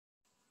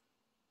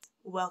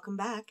Welcome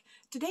back.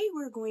 Today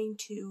we're going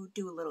to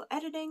do a little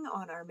editing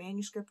on our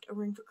manuscript A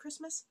Ring for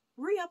Christmas,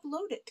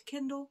 re-upload it to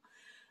Kindle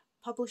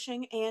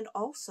Publishing, and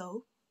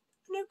also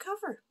a new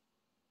cover.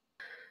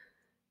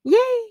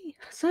 Yay!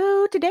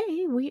 So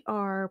today we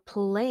are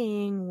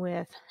playing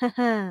with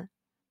A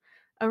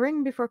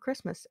Ring Before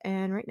Christmas,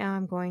 and right now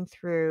I'm going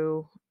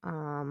through,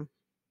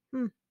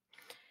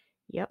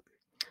 yep.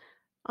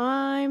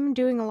 I'm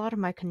doing a lot of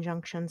my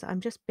conjunctions.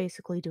 I'm just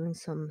basically doing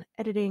some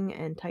editing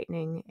and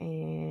tightening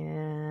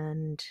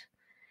and,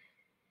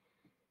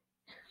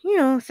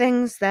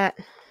 things that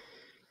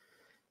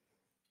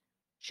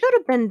should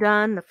have been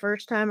done the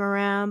first time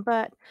around,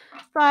 but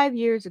 5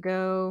 years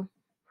ago,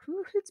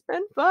 it's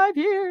been 5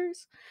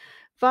 years.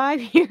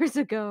 5 years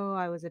ago,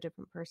 I was a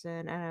different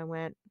person, and I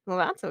went, well,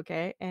 that's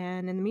okay.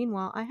 And in the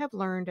meanwhile, I have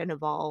learned and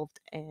evolved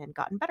and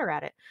gotten better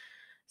at it.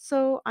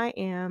 So I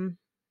am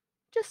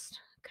just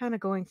kind of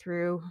going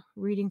through,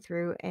 reading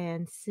through,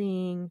 and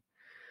seeing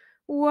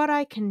what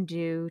I can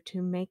do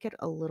to make it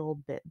a little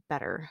bit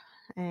better.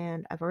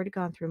 And I've already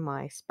gone through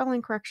my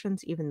spelling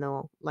corrections, even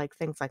though like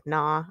things like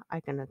nah,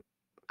 I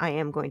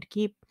am going to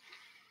keep.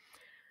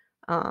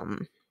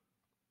 Um,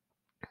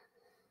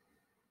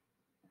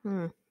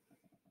 hmm.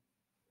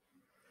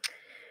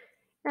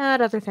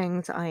 And other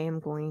things I am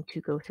going to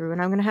go through,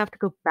 and I'm going to have to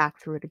go back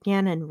through it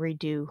again and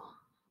redo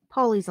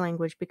Polly's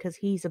language because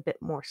he's a bit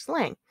more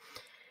slang.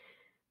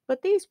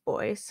 But these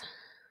boys,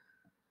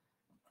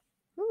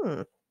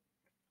 hmm,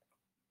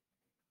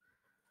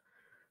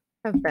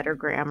 have better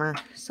grammar,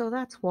 so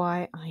that's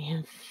why I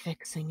am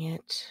fixing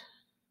it.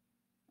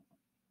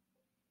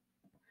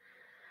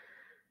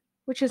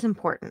 Which is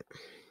important.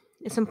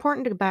 It's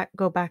important to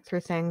go back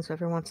through things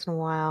every once in a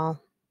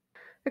while.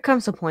 There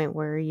comes a point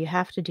where you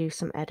have to do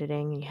some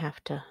editing and you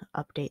have to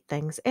update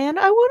things. And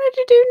I wanted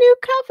to do new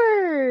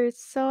covers.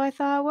 So I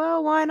thought,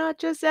 well, why not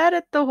just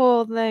edit the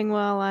whole thing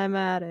while I'm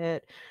at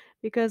it?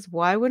 Because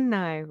why wouldn't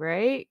I,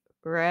 right?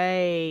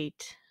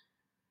 Right.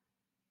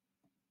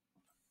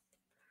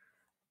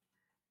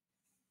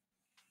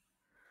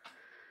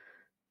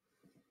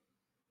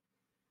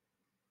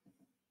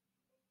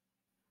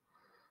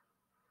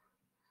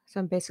 So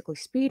I'm basically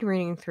speed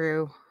reading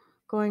through,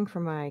 going for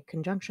my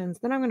conjunctions.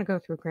 Then I'm going to go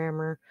through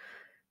grammar,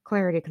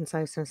 clarity,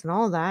 conciseness, and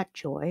all that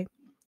joy.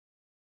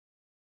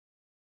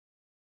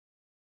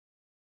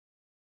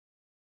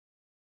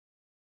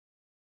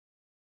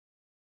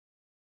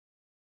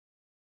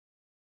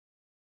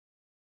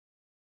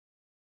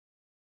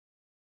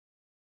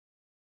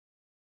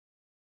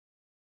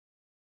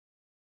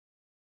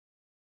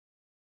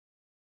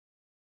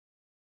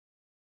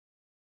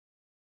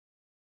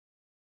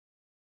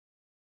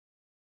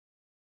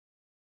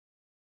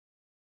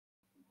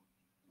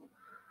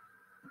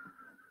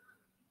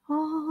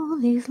 All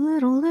these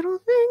little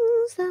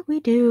things that we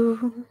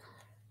do.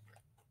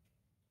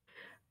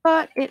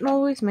 But it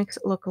always makes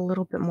it look a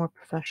little bit more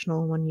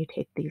professional when you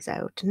take these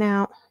out.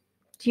 Now,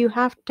 do you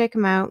have to take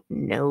them out?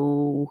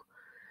 No.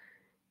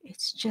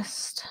 It's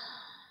just,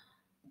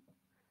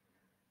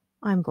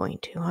 I'm going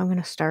to. I'm going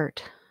to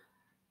start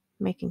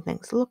making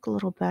things look a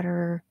little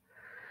better,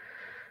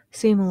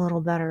 seem a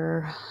little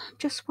better.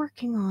 Just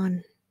working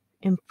on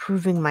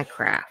improving my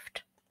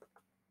craft.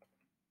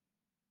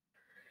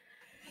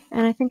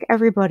 And I think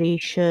everybody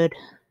should,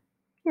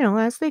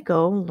 as they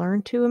go,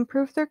 learn to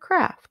improve their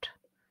craft.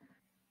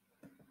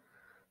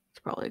 It's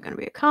probably going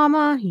to be a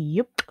comma.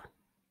 Yep.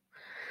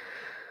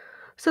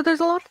 So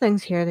there's a lot of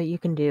things here that you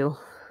can do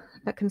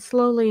that can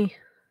slowly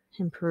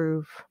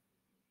improve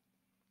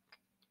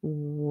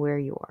where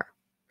you are.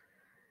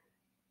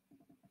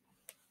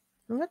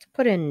 Let's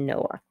put in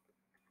Noah.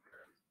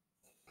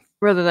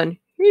 Rather than,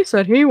 he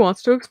said he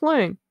wants to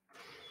explain.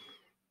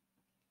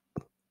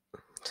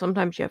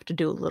 Sometimes you have to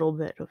do a little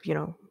bit of,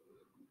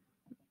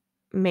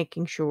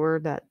 making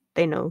sure that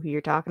they know who you're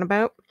talking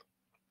about.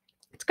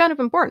 It's kind of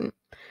important.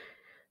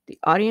 The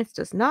audience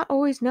does not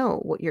always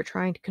know what you're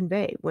trying to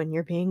convey when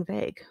you're being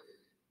vague.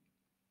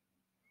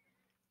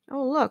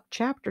 Oh, look,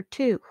 chapter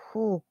 2.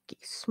 Holy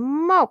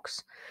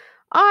smokes.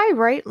 I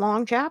write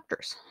long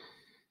chapters.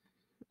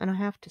 And I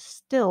have to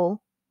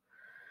still.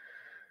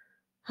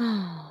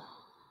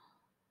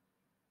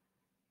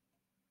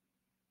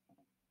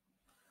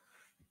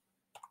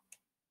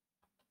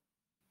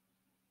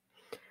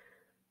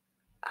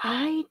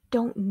 I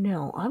don't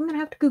know. I'm going to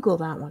have to Google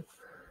that one.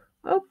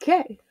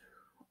 Okay.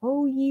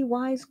 Oh, ye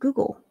wise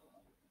Google.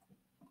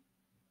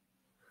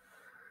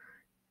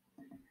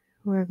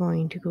 We're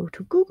going to go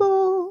to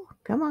Google.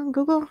 Come on,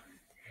 Google.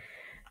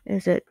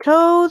 Is it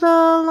toe the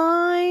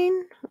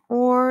line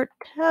or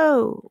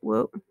toe?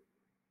 Whoa.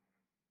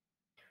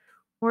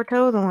 Or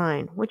toe the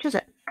line? Which is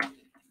it?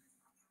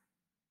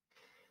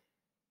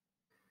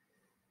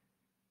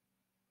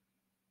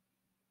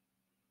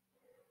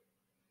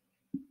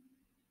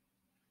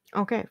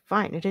 Okay,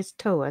 fine. It is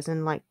toe, as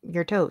in like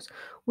your toes,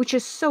 which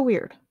is so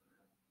weird.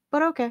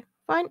 But okay,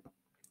 fine.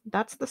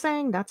 That's the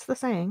saying. That's the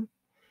saying.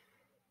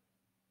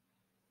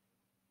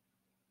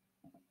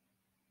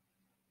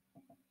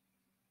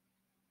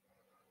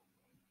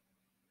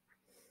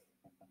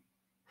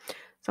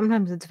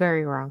 Sometimes it's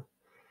very wrong.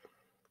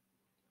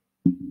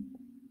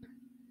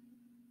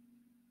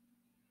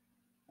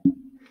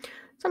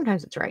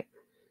 Sometimes it's right.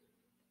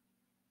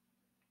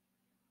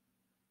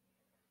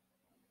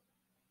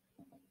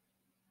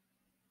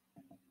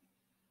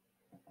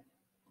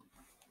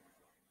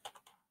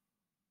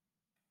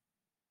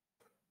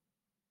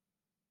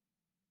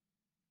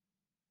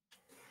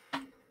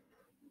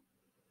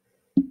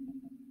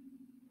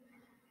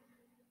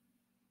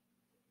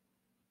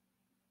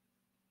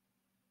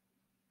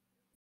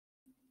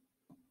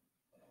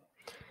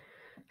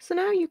 So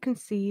now you can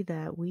see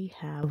that we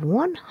have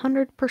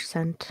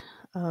 100%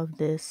 of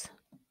this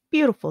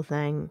beautiful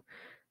thing,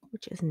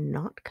 which is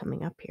not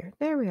coming up here.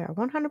 There we are,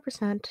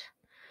 100%.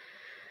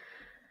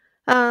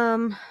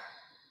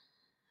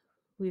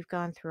 We've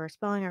gone through our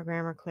spelling, our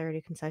grammar,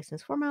 clarity,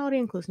 conciseness, formality,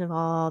 inclusive,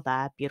 all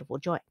that beautiful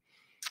joy.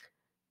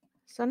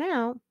 So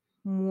now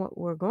what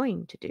we're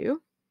going to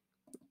do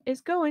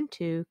is go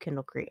into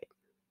Kindle Create.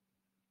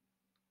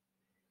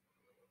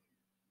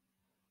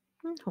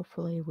 And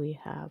hopefully we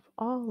have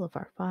all of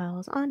our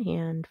files on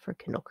hand for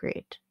Kindle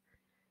Create.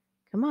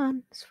 Come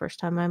on, it's the first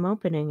time I'm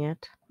opening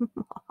it.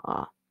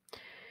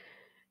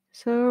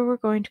 So we're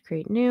going to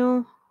create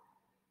new.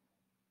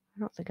 I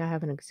don't think I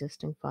have an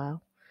existing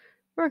file.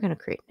 We're going to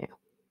create new.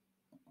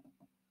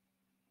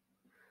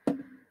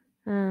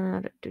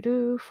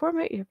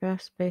 Format your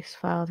best base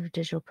file through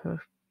digital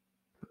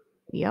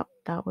Yep,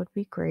 that would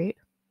be great.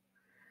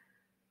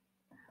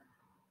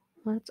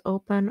 Let's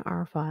open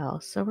our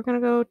files. So we're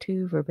going to go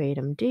to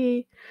verbatim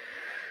D.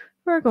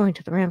 We're going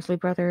to the Ramsley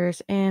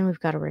Brothers, and we've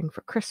got A Ring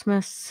for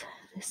Christmas.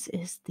 This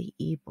is the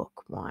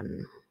ebook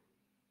one,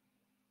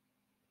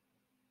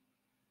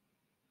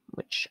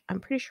 which I'm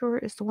pretty sure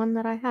is the one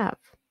that I have.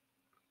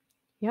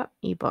 Yep,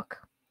 ebook.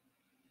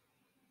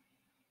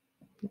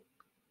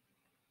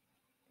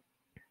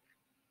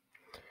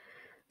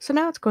 So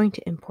now it's going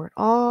to import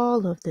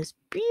all of this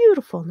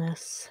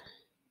beautifulness.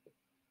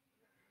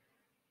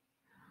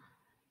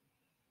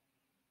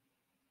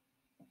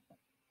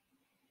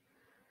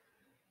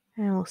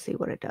 And we'll see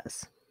what it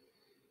does.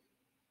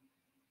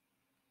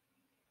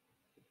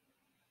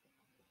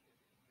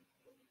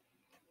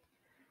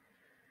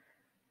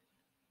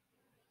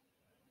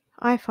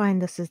 I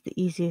find this is the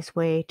easiest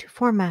way to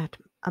format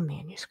a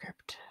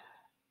manuscript.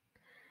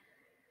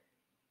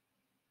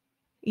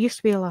 It used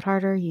to be a lot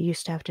harder. You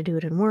used to have to do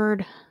it in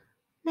Word.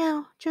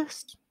 Now,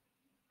 just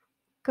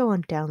go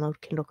and download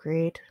Kindle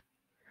Create,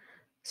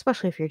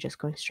 especially if you're just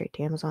going straight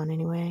to Amazon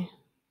anyway.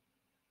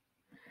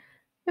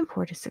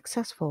 Import is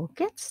successful.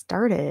 Get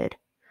started.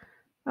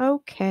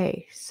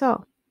 Okay,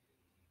 so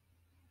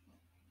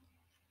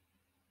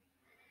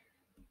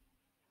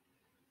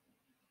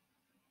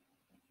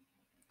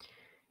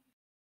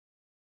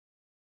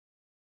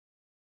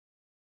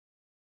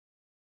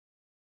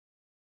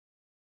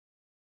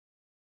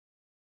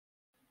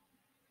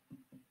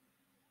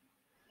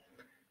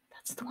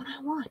that's the one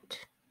I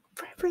want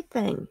for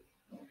everything.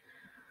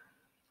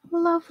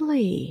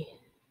 Lovely.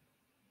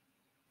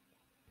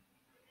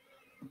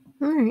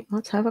 All right,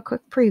 let's have a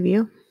quick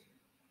preview.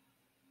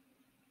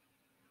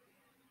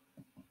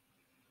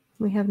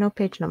 We have no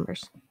page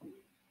numbers.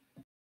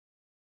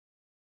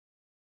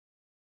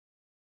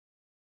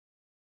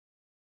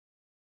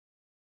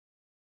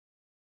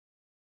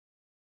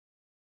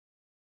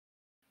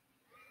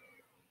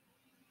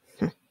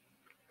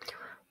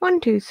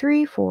 One, 2,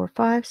 3, 4,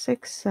 5,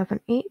 6, 7,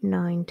 8,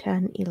 9,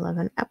 10,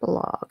 11.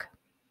 Epilogue.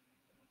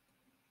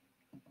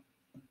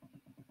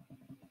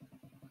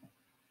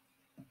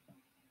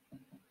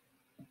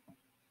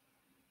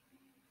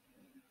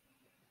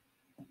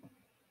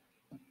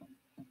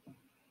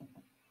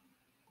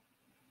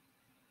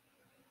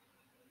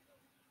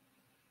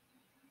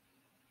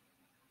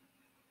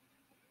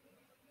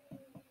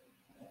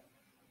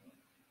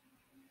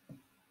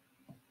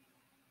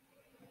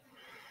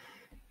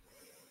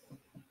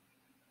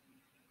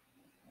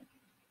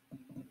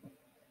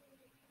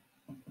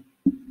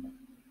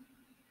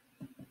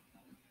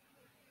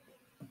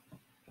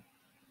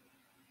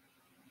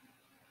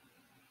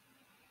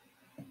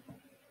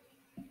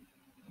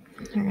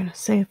 We're going to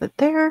save it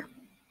there. And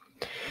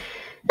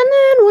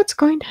then what's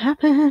going to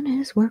happen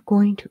is we're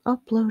going to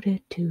upload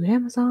it to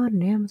Amazon,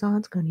 and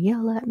Amazon's going to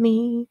yell at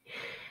me.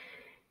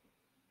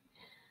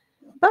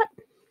 But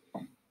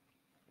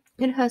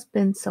it has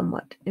been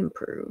somewhat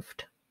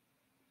improved.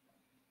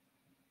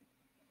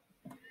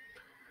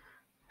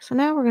 So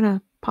now we're going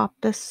to pop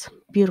this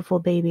beautiful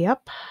baby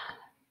up.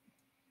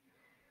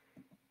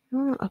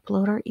 We're going to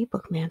upload our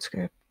ebook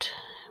manuscript.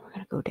 We're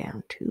going to go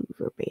down to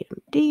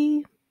verbatim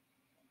D.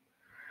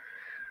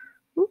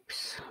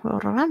 Oops.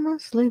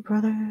 Ramsley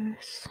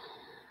Brothers.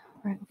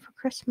 Ring for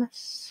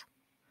Christmas.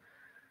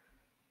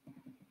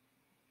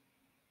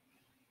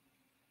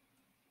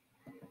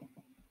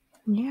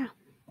 Yeah,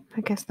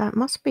 I guess that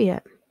must be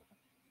it.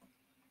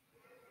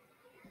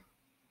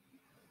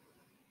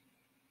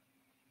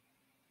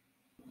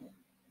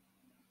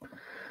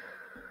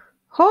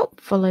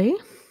 Hopefully,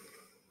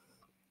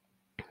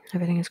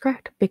 everything is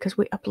correct because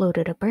we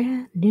uploaded a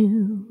brand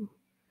new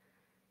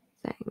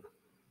thing.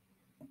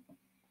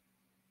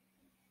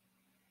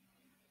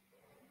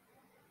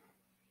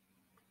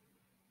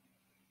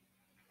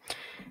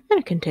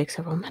 can take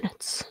several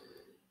minutes.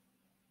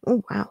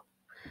 Oh, wow.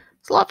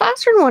 It's a lot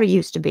faster than what it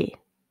used to be.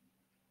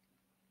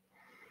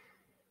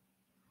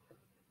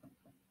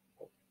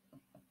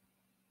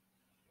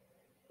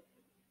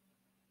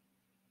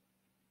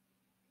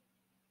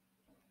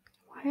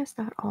 Why is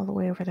that all the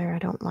way over there? I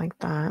don't like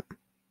that.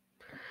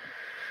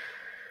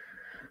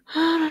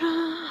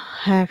 I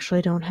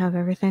actually don't have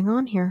everything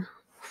on here.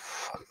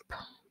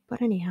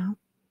 But anyhow,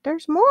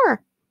 there's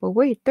more. But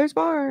wait, there's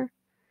more.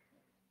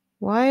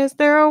 Why is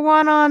there a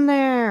 1 on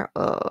there?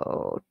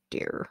 Oh,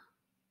 dear.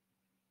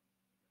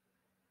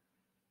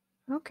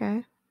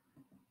 Okay.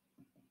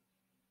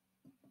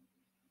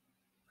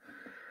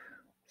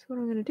 So what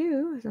I'm going to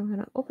do is I'm going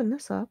to open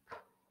this up.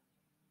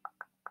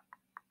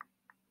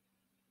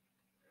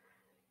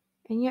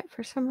 And yet,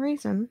 for some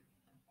reason,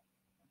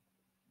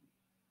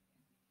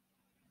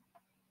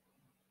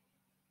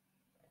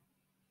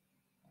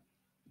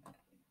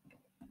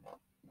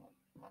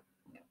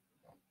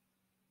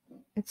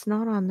 it's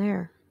not on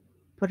there,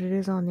 but it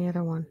is on the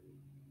other one.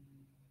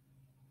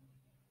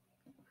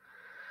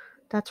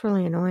 That's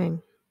really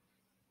annoying.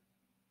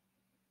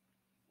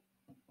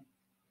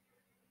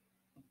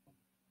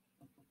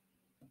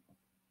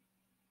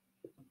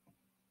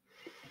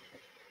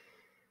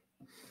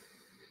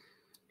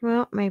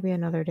 Well, maybe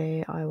another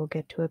day I will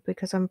get to it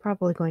because I'm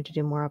probably going to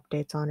do more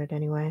updates on it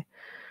anyway.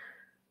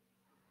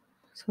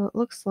 So it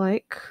looks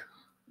like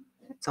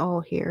it's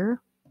all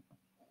here.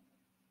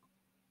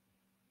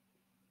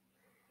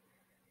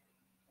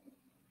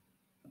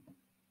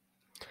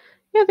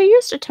 Yeah, they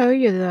used to tell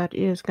you that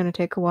it is going to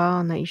take a while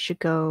and that you should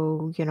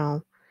go,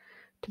 to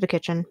the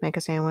kitchen, make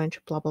a sandwich,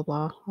 blah, blah,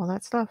 blah, all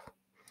that stuff.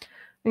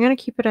 I'm going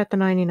to keep it at the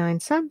 99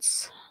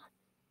 cents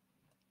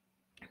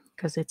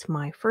because it's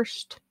my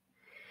first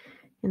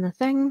in the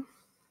thing.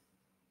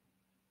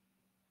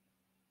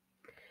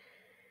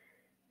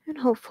 And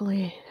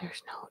hopefully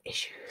there's no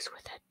issues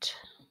with it.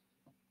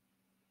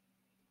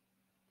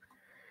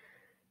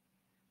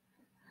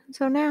 And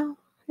so now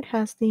it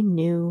has the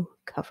new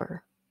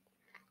cover.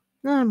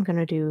 Now I'm going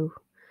to do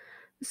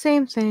the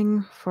same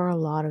thing for a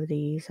lot of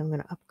these. I'm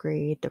going to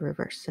upgrade the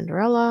Reverse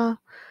Cinderella.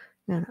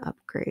 I'm going to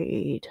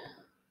upgrade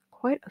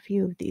quite a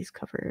few of these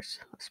covers,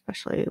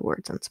 especially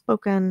Words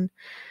Unspoken,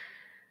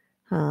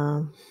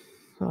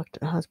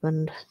 Reluctant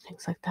Husband,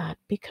 things like that,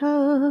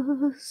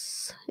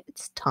 because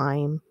it's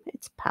time.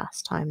 It's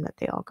past time that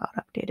they all got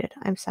updated.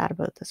 I'm sad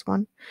about this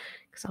one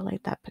because I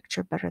like that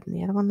picture better than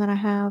the other one that I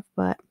have,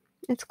 but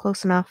it's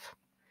close enough.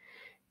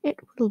 It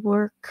will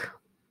work.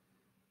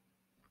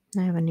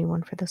 I have a new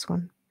one for this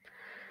one.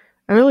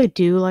 I really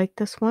do like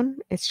this one.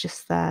 It's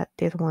just that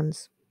the other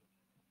one's,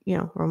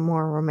 were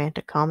more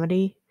romantic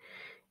comedy.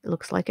 It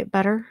looks like it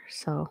better,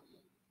 so.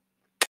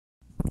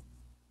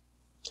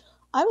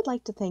 I would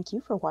like to thank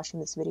you for watching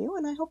this video,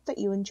 and I hope that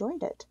you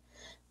enjoyed it.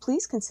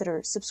 Please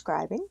consider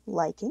subscribing,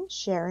 liking,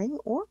 sharing,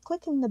 or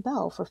clicking the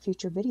bell for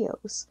future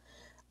videos.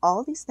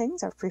 All these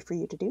things are free for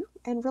you to do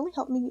and really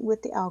help me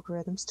with the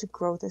algorithms to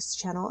grow this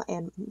channel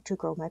and to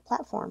grow my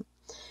platform.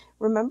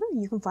 Remember,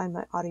 you can find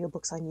my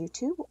audiobooks on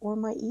YouTube or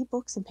my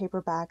ebooks and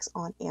paperbacks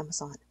on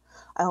Amazon.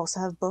 I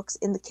also have books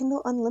in the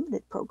Kindle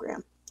Unlimited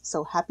program.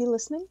 So happy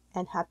listening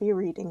and happy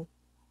reading.